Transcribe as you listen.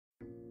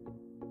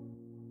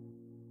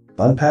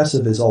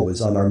Onpassive is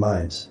always on our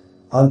minds.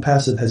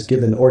 Onpassive has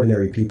given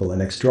ordinary people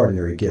an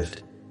extraordinary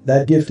gift.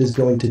 That gift is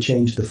going to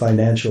change the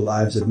financial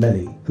lives of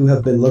many who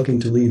have been looking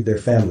to leave their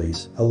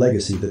families a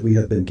legacy that we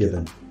have been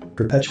given.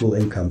 Perpetual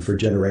income for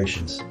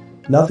generations.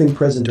 Nothing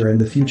present or in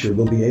the future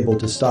will be able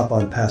to stop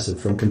Onpassive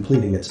from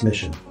completing its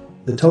mission.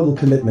 The total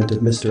commitment of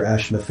Mr.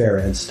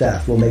 Mufareh and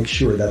staff will make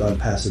sure that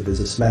Onpassive is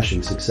a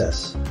smashing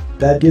success.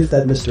 That gift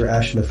that Mr.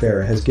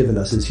 Mufareh has given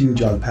us is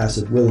huge.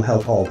 Onpassive will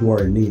help all who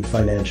are in need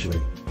financially.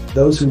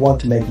 Those who want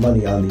to make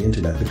money on the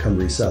internet become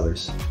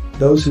resellers.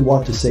 Those who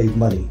want to save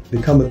money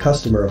become a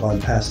customer of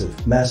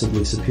Onpassive,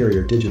 massively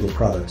superior digital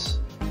products.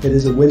 It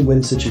is a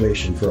win-win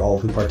situation for all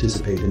who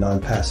participate in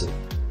Onpassive.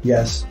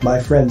 Yes, my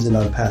friends in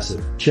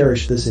Onpassive,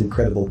 cherish this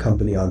incredible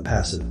company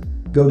Onpassive.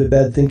 Go to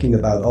bed thinking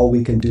about all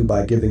we can do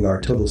by giving our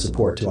total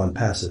support to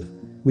Onpassive.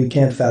 We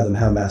can't fathom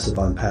how massive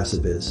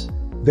Onpassive is.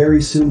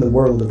 Very soon the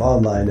world of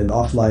online and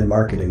offline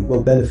marketing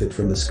will benefit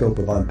from the scope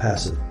of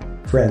Onpassive.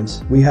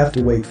 Friends, we have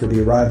to wait for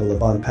the arrival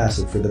of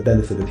Onpassive for the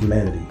benefit of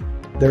humanity.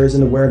 There is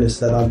an awareness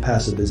that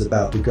Onpassive is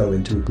about to go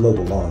into a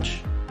global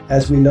launch.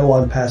 As we know,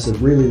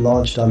 Onpassive really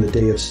launched on the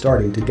day of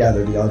starting to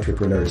gather the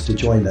entrepreneurs to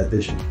join that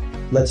vision.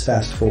 Let's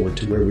fast forward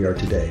to where we are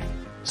today.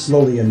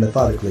 Slowly and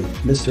methodically,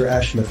 Mr.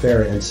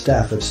 Mufareh and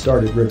staff have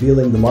started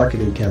revealing the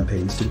marketing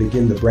campaigns to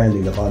begin the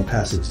branding of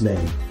Onpassive's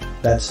name.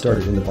 That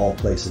started in, of all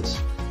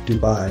places,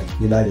 Dubai,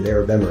 United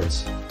Arab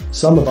Emirates.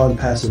 Some of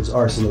Onpassive's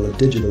arsenal of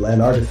digital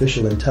and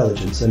artificial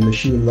intelligence and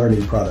machine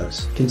learning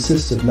products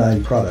consists of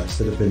 9 products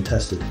that have been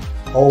tested.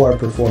 All are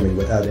performing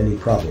without any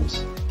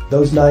problems.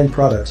 Those 9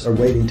 products are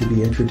waiting to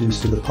be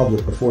introduced to the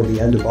public before the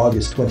end of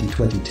August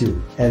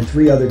 2022, and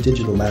 3 other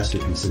digital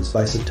masterpieces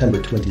by September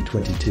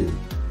 2022.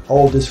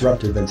 All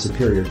disruptive and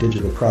superior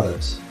digital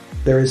products.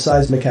 There is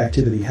seismic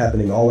activity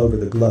happening all over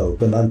the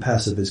globe, and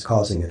Onpassive is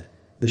causing it.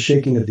 The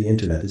shaking of the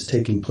internet is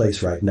taking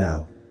place right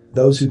now.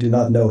 Those who do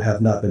not know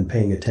have not been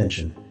paying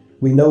attention.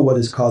 We know what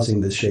is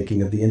causing this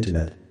shaking of the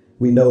internet.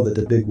 We know that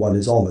the big one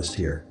is almost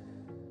here.